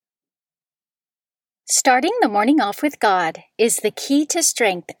Starting the morning off with God is the key to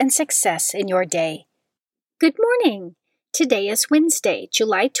strength and success in your day. Good morning. Today is Wednesday,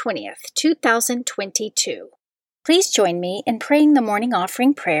 July 20th, 2022. Please join me in praying the morning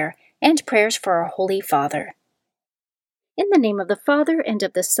offering prayer and prayers for our Holy Father. In the name of the Father, and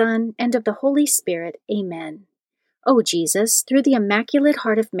of the Son, and of the Holy Spirit, Amen. O Jesus, through the Immaculate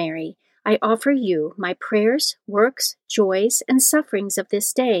Heart of Mary, I offer you my prayers, works, joys, and sufferings of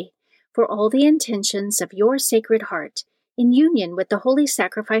this day, for all the intentions of your Sacred Heart, in union with the holy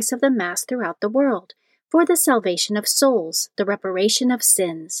sacrifice of the Mass throughout the world, for the salvation of souls, the reparation of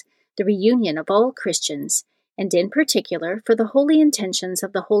sins, the reunion of all Christians, and in particular for the holy intentions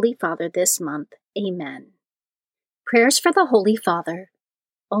of the Holy Father this month. Amen. Prayers for the Holy Father.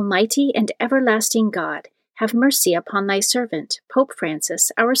 Almighty and everlasting God, have mercy upon thy servant, Pope Francis,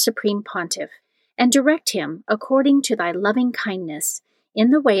 our Supreme Pontiff, and direct him, according to thy loving kindness, in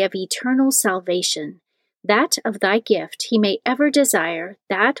the way of eternal salvation, that of thy gift he may ever desire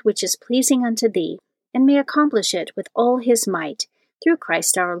that which is pleasing unto thee, and may accomplish it with all his might, through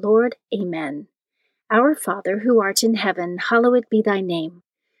Christ our Lord. Amen. Our Father, who art in heaven, hallowed be thy name.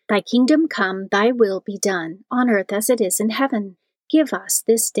 Thy kingdom come, thy will be done, on earth as it is in heaven. Give us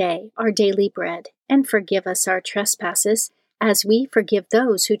this day our daily bread, and forgive us our trespasses, as we forgive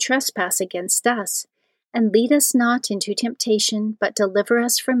those who trespass against us. And lead us not into temptation, but deliver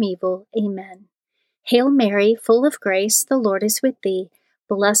us from evil. Amen. Hail Mary, full of grace, the Lord is with thee.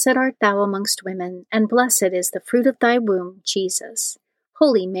 Blessed art thou amongst women, and blessed is the fruit of thy womb, Jesus.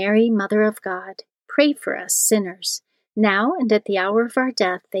 Holy Mary, Mother of God, pray for us sinners, now and at the hour of our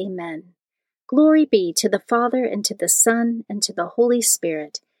death. Amen. Glory be to the Father, and to the Son, and to the Holy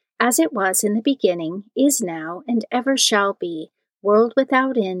Spirit, as it was in the beginning, is now, and ever shall be, world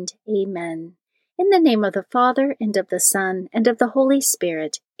without end. Amen. In the name of the Father, and of the Son, and of the Holy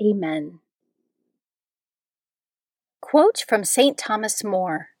Spirit. Amen. Quote from St. Thomas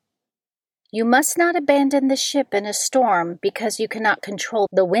More. You must not abandon the ship in a storm because you cannot control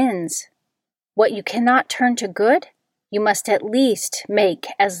the winds. What you cannot turn to good, you must at least make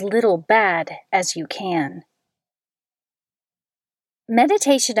as little bad as you can.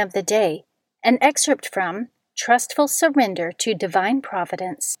 Meditation of the Day, an excerpt from Trustful Surrender to Divine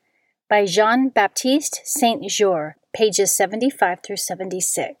Providence by Jean-Baptiste Saint-Jour, pages 75 through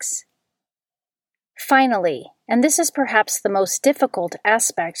 76. Finally, and this is perhaps the most difficult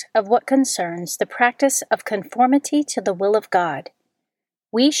aspect of what concerns the practice of conformity to the will of God,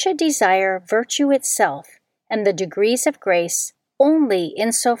 we should desire virtue itself and the degrees of grace only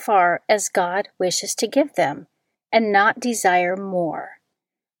insofar as God wishes to give them, and not desire more.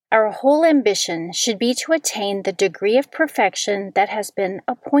 Our whole ambition should be to attain the degree of perfection that has been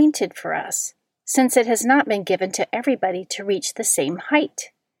appointed for us, since it has not been given to everybody to reach the same height.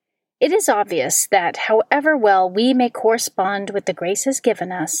 It is obvious that however well we may correspond with the graces given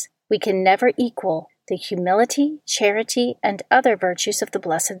us, we can never equal the humility, charity, and other virtues of the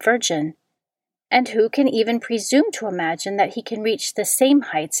Blessed Virgin. And who can even presume to imagine that he can reach the same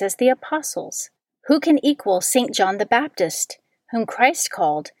heights as the apostles? Who can equal St. John the Baptist, whom Christ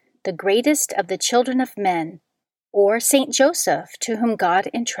called the greatest of the children of men, or St. Joseph, to whom God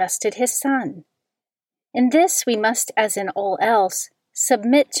entrusted his Son? In this we must, as in all else,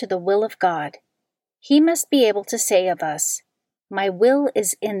 submit to the will of God. He must be able to say of us, "My will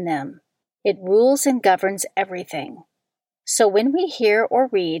is in them." It rules and governs everything. So when we hear or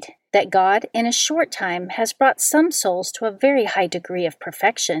read that God in a short time has brought some souls to a very high degree of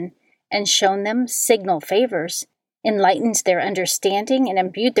perfection, and shown them signal favors, enlightened their understanding, and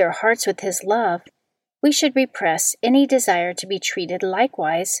imbued their hearts with his love, we should repress any desire to be treated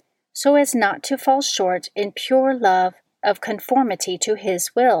likewise, so as not to fall short in pure love of conformity to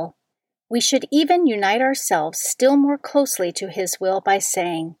his will. We should even unite ourselves still more closely to his will by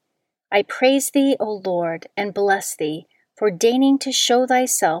saying, I praise thee, O Lord, and bless thee, for deigning to show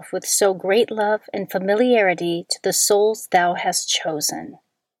thyself with so great love and familiarity to the souls thou hast chosen.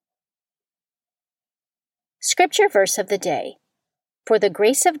 Scripture verse of the day. For the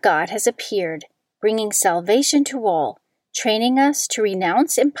grace of God has appeared, bringing salvation to all, training us to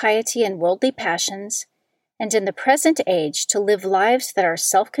renounce impiety and worldly passions, and in the present age to live lives that are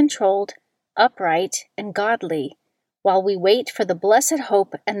self-controlled, upright, and godly, while we wait for the blessed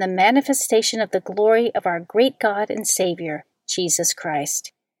hope and the manifestation of the glory of our great God and Savior, Jesus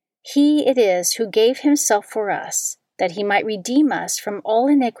Christ. He it is who gave himself for us, that he might redeem us from all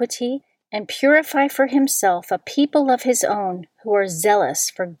iniquity and purify for himself a people of his own who are zealous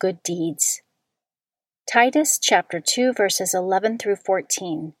for good deeds. Titus chapter 2, verses 11 through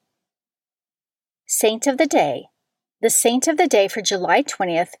 14. Saint of the Day. The saint of the day for July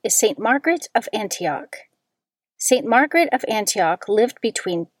 20th is Saint Margaret of Antioch. Saint Margaret of Antioch lived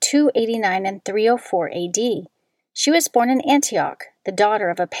between 289 and 304 AD. She was born in Antioch, the daughter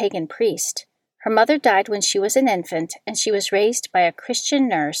of a pagan priest. Her mother died when she was an infant, and she was raised by a Christian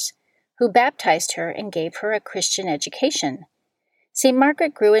nurse who baptized her and gave her a Christian education. Saint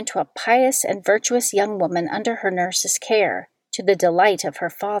Margaret grew into a pious and virtuous young woman under her nurse's care, to the delight of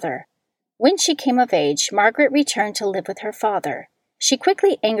her father. When she came of age, Margaret returned to live with her father. She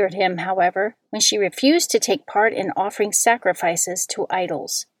quickly angered him, however, when she refused to take part in offering sacrifices to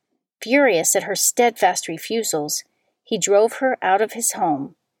idols. Furious at her steadfast refusals, he drove her out of his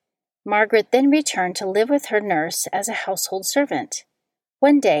home. Margaret then returned to live with her nurse as a household servant.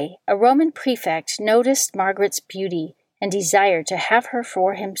 One day, a Roman prefect noticed Margaret's beauty and desired to have her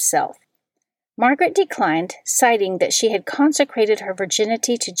for himself. Margaret declined, citing that she had consecrated her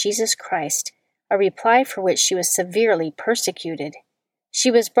virginity to Jesus Christ, a reply for which she was severely persecuted. She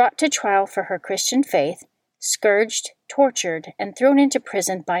was brought to trial for her Christian faith, scourged, tortured, and thrown into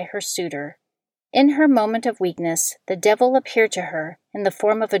prison by her suitor. In her moment of weakness, the devil appeared to her in the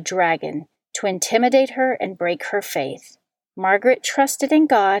form of a dragon to intimidate her and break her faith. Margaret trusted in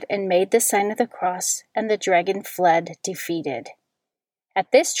God and made the sign of the cross, and the dragon fled defeated.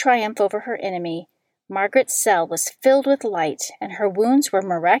 At this triumph over her enemy, Margaret's cell was filled with light, and her wounds were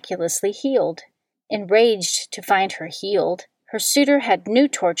miraculously healed. Enraged to find her healed, her suitor had new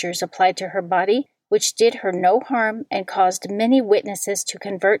tortures applied to her body, which did her no harm and caused many witnesses to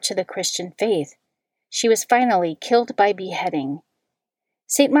convert to the Christian faith. She was finally killed by beheading.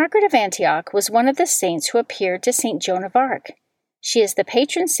 Saint Margaret of Antioch was one of the saints who appeared to Saint Joan of Arc. She is the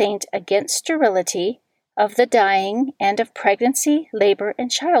patron saint against sterility, of the dying, and of pregnancy, labor,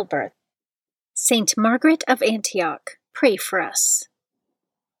 and childbirth. Saint Margaret of Antioch, pray for us.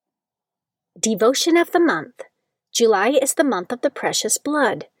 Devotion of the month. July is the month of the precious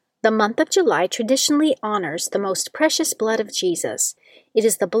blood. The month of July traditionally honors the most precious blood of Jesus. It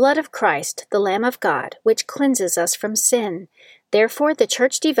is the blood of Christ, the Lamb of God, which cleanses us from sin. Therefore, the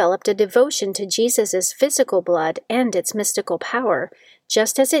Church developed a devotion to Jesus' physical blood and its mystical power,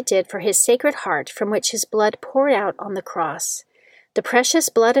 just as it did for his sacred heart from which his blood poured out on the cross. The precious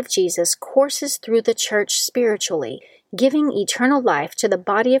blood of Jesus courses through the Church spiritually, giving eternal life to the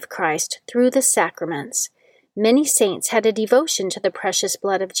body of Christ through the sacraments. Many saints had a devotion to the precious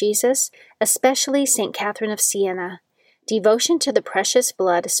blood of Jesus, especially St. Catherine of Siena. Devotion to the precious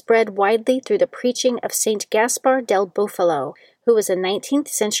blood spread widely through the preaching of St. Gaspar del Bufalo, who was a 19th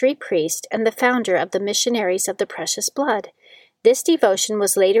century priest and the founder of the Missionaries of the Precious Blood. This devotion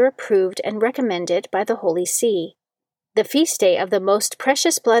was later approved and recommended by the Holy See. The feast day of the most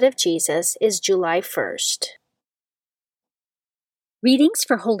precious blood of Jesus is July 1st. Readings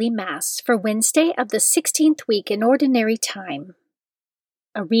for Holy Mass for Wednesday of the 16th week in Ordinary Time.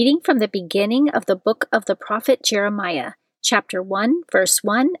 A reading from the beginning of the book of the prophet Jeremiah, chapter 1, verse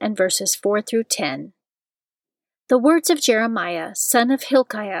 1 and verses 4 through 10. The words of Jeremiah, son of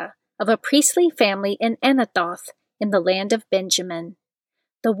Hilkiah, of a priestly family in Anathoth, in the land of Benjamin.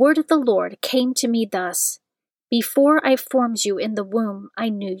 The word of the Lord came to me thus: Before I formed you in the womb, I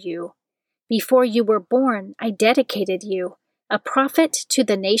knew you. Before you were born, I dedicated you. A prophet to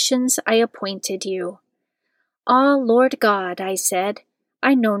the nations I appointed you. Ah, Lord God, I said,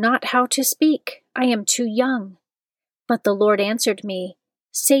 I know not how to speak. I am too young. But the Lord answered me,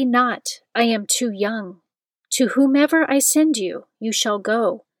 Say not, I am too young. To whomever I send you, you shall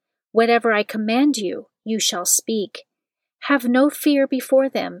go. Whatever I command you, you shall speak. Have no fear before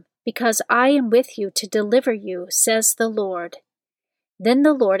them, because I am with you to deliver you, says the Lord. Then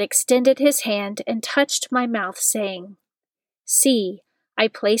the Lord extended his hand and touched my mouth, saying, See, I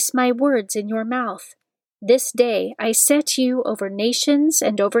place my words in your mouth. This day I set you over nations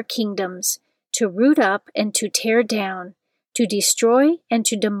and over kingdoms, to root up and to tear down, to destroy and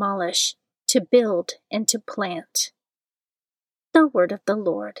to demolish, to build and to plant. The word of the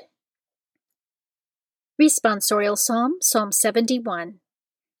Lord. Responsorial Psalm, Psalm 71.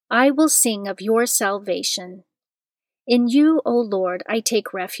 I will sing of your salvation. In you, O Lord, I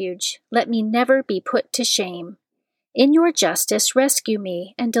take refuge. Let me never be put to shame. In your justice rescue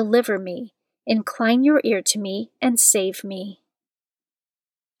me and deliver me. Incline your ear to me and save me.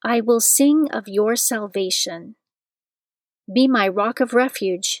 I will sing of your salvation. Be my rock of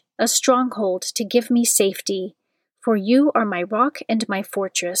refuge, a stronghold to give me safety, for you are my rock and my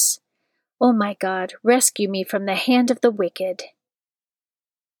fortress. O my God, rescue me from the hand of the wicked.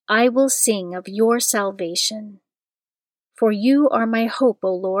 I will sing of your salvation. For you are my hope,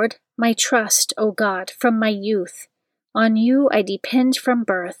 O Lord, my trust, O God, from my youth. On you I depend from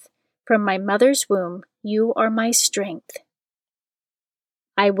birth. From my mother's womb, you are my strength.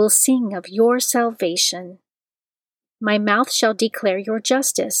 I will sing of your salvation. My mouth shall declare your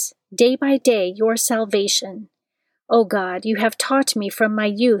justice, day by day your salvation. O God, you have taught me from my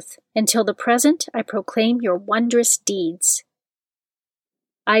youth, until the present I proclaim your wondrous deeds.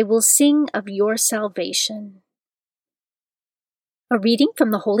 I will sing of your salvation. A reading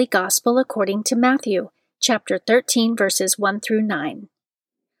from the Holy Gospel according to Matthew, chapter 13, verses 1 through 9.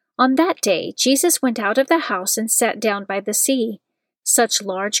 On that day, Jesus went out of the house and sat down by the sea. Such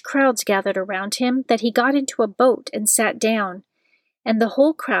large crowds gathered around him that he got into a boat and sat down, and the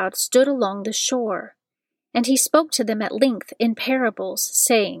whole crowd stood along the shore. And he spoke to them at length in parables,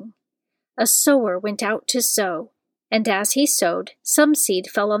 saying, A sower went out to sow, and as he sowed, some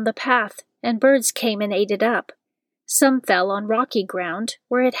seed fell on the path, and birds came and ate it up. Some fell on rocky ground,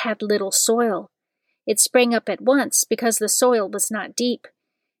 where it had little soil. It sprang up at once, because the soil was not deep.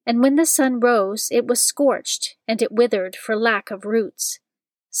 And when the sun rose, it was scorched, and it withered for lack of roots.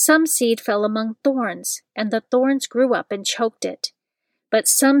 Some seed fell among thorns, and the thorns grew up and choked it. But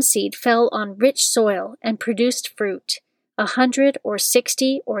some seed fell on rich soil and produced fruit, 100 or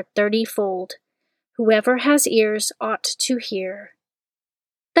 60 or 30-fold. Whoever has ears ought to hear.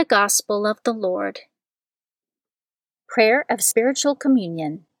 The Gospel of the Lord. Prayer of Spiritual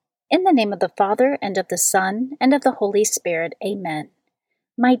Communion. In the name of the Father, and of the Son, and of the Holy Spirit. Amen.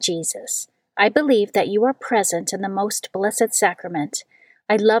 My Jesus, I believe that you are present in the most blessed sacrament.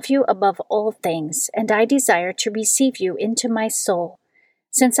 I love you above all things, and I desire to receive you into my soul.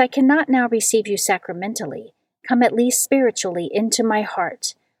 Since I cannot now receive you sacramentally, come at least spiritually into my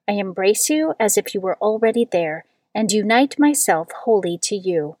heart. I embrace you as if you were already there, and unite myself wholly to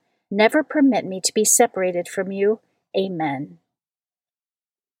you. Never permit me to be separated from you. Amen.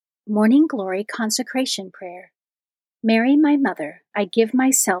 Morning Glory Consecration Prayer. Mary, my mother, I give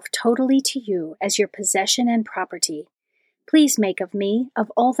myself totally to you as your possession and property. Please make of me,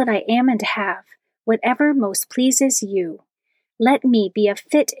 of all that I am and have, whatever most pleases you. Let me be a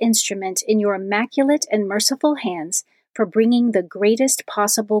fit instrument in your immaculate and merciful hands for bringing the greatest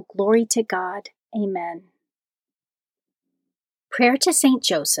possible glory to God. Amen. Prayer to Saint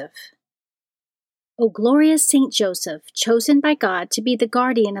Joseph. O glorious Saint Joseph, chosen by God to be the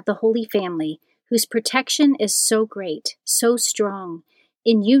guardian of the Holy Family, whose protection is so great, so strong,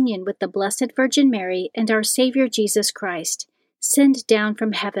 in union with the Blessed Virgin Mary and our Savior Jesus Christ, send down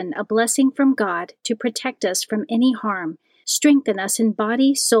from heaven a blessing from God to protect us from any harm. Strengthen us in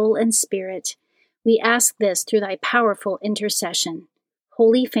body, soul, and spirit. We ask this through thy powerful intercession.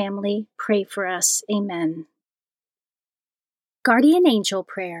 Holy Family, pray for us. Amen. Guardian Angel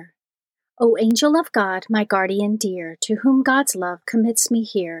Prayer. O angel of God, my guardian dear, to whom God's love commits me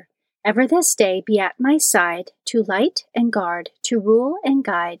here, ever this day be at my side, to light and guard, to rule and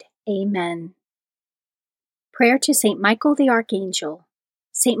guide. Amen. Prayer to Saint Michael the Archangel.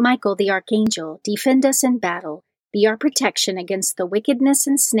 Saint Michael the Archangel, defend us in battle. Be our protection against the wickedness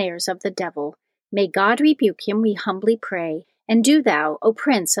and snares of the devil. May God rebuke him, we humbly pray. And do thou, O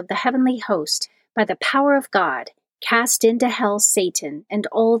Prince of the heavenly host, by the power of God, cast into hell Satan and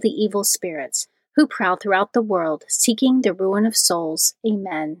all the evil spirits, who prowl throughout the world, seeking the ruin of souls.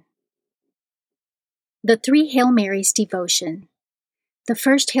 Amen. The Three Hail Marys Devotion. The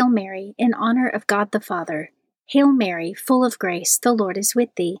first Hail Mary, in honor of God the Father. Hail Mary, full of grace, the Lord is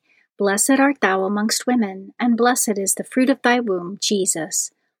with thee. Blessed art thou amongst women, and blessed is the fruit of thy womb, Jesus.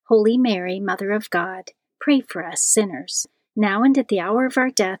 Holy Mary, Mother of God, pray for us sinners, now and at the hour of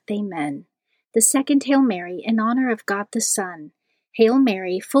our death. Amen. The second Hail Mary, in honor of God the Son. Hail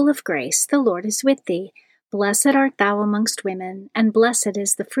Mary, full of grace, the Lord is with thee. Blessed art thou amongst women, and blessed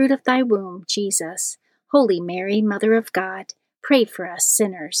is the fruit of thy womb, Jesus. Holy Mary, Mother of God, pray for us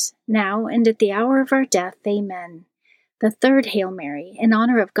sinners, now and at the hour of our death. Amen. The third Hail Mary, in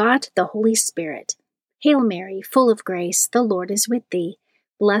honor of God the Holy Spirit. Hail Mary, full of grace, the Lord is with thee.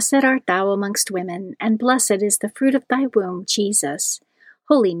 Blessed art thou amongst women, and blessed is the fruit of thy womb, Jesus.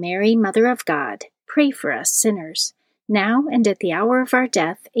 Holy Mary, Mother of God, pray for us sinners, now and at the hour of our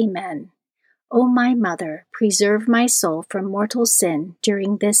death. Amen. O my Mother, preserve my soul from mortal sin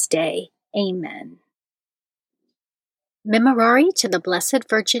during this day. Amen. Memorare to the Blessed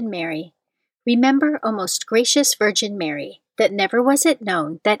Virgin Mary. Remember, O most gracious Virgin Mary, that never was it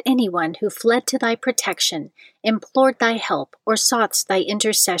known that anyone who fled to thy protection, implored thy help, or sought thy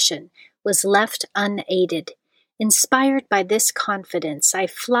intercession, was left unaided. Inspired by this confidence, I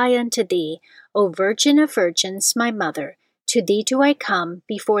fly unto thee, O Virgin of Virgins, my Mother. To thee do I come,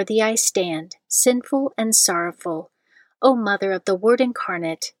 before thee I stand, sinful and sorrowful. O Mother of the Word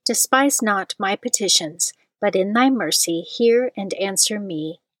incarnate, despise not my petitions, but in thy mercy hear and answer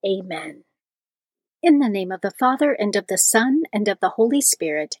me. Amen. In the name of the Father, and of the Son, and of the Holy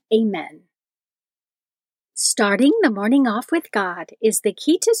Spirit. Amen. Starting the morning off with God is the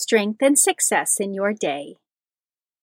key to strength and success in your day.